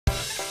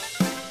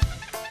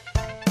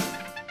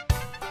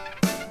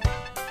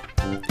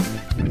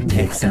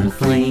Ticks and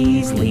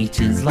fleas,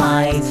 leeches,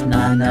 lice,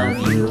 none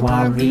of you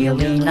are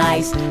really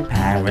nice.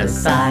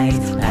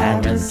 Parasites,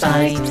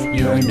 parasites,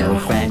 you're no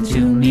friend to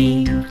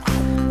me.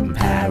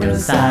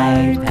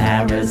 Parasite,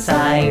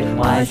 parasite,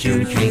 why'd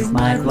you drink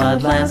my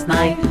blood last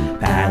night?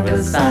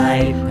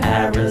 Parasite,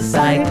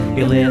 parasite,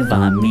 you live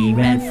on me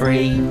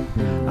rent-free.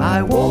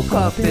 I woke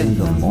up in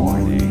the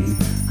morning,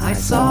 I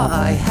saw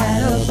I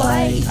had a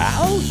bite.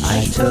 Ouch!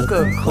 I took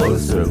a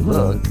closer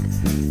look,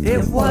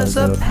 it was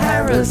a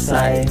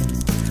parasite.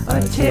 A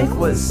tick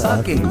was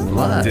sucking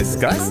blood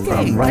Disgusting.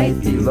 from right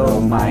below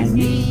my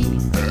knee.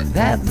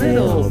 That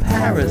little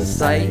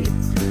parasite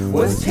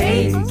was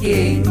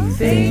taking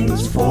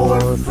things for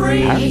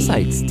free.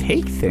 Parasites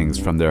take things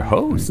from their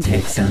host.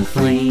 Ticks and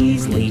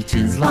fleas,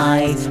 leeches,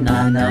 lice,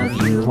 none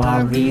of you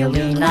are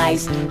really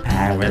nice.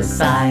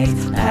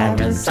 Parasites,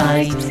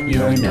 parasites,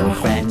 you're no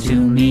friend to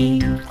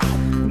me.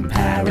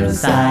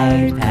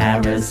 Parasite,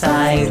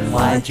 parasite,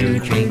 why'd you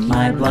drink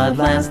my blood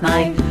last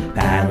night?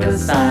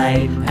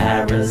 Parasite,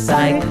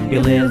 parasite, you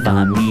live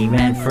on me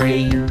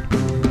rent-free.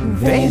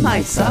 They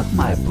might suck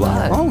my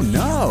blood. Oh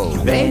no!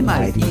 They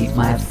might eat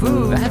my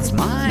food. That's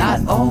mine.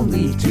 Not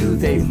only do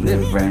they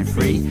live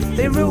rent-free,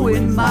 they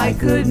ruin my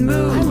good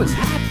mood. I was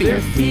happy.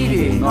 They're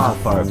feeding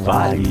off our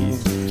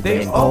bodies.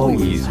 They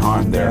always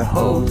harm their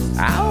hosts.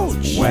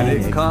 Ouch! When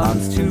it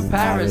comes to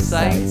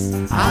parasites,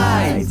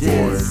 I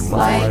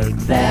dislike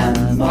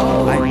them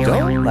most. I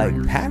don't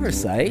like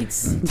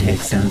parasites.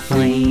 Ticks and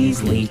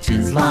fleas,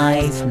 leeches,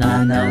 lice,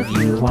 none of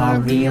you are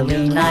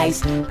really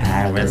nice.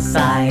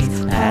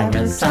 Parasites,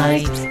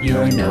 parasites,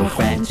 you're no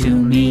friend to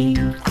me.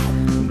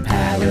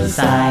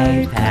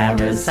 Parasite,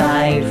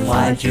 parasite,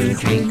 why'd you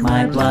drink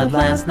my blood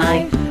last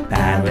night?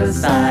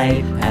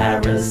 Parasite,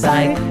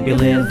 parasite, you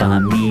live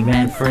on me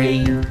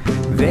rent-free.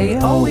 They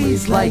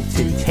always like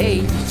to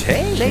take.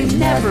 They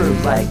never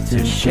like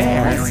to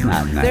share. That's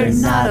not nice. They're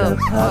not a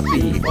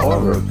puppy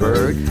or a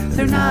bird.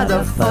 They're not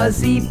a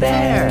fuzzy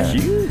bear.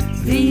 Cute.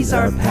 These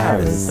are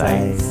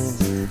parasites.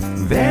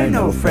 They're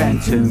no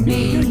friend to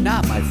me. You're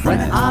not my When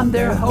friend. I'm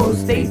their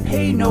host, they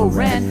pay no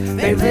rent.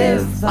 They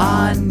live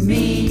on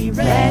me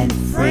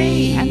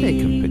rent-free. And they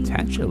can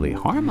potentially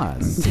harm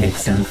us.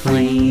 Ticks and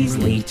fleas,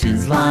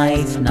 leeches,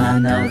 lice,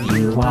 none of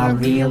you are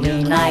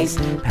really nice.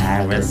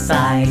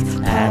 Parasites,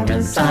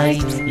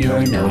 parasites,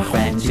 you're no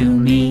friend to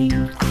me.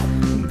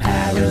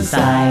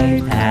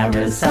 Parasite,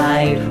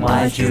 parasite,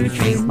 why'd you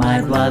drink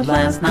my blood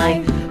last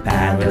night?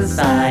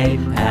 Parasite,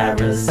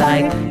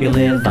 parasite, you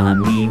live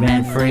on me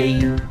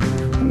rent-free.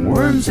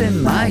 Worms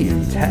in my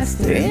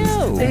intestines.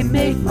 Ew. They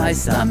make my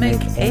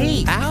stomach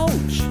ache.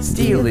 Ouch!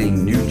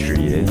 Stealing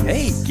nutrients.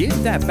 Hey,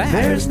 give that back.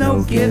 There's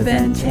no give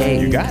and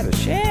take. You gotta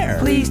share.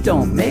 Please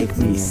don't make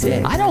me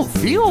sick. I don't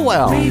feel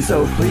well. Please,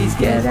 oh please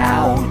get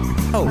out.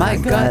 Oh, My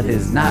gut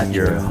is not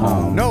your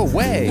home. No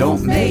way.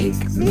 Don't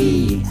make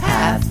me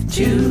have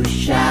to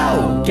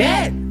shout.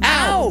 Get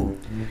out!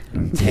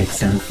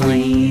 Ticks and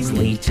fleas,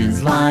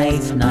 leeches,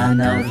 lice, none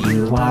of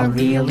you are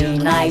really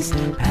nice.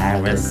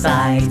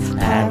 Parasites,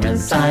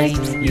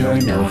 parasites,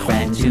 you're no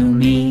friend to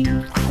me.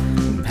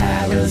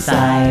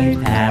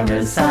 Parasite,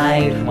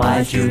 parasite,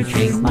 why'd you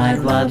drink my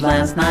blood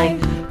last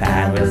night?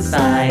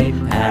 Parasite,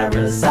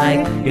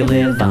 parasite, you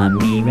live on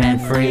me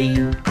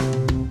rent-free.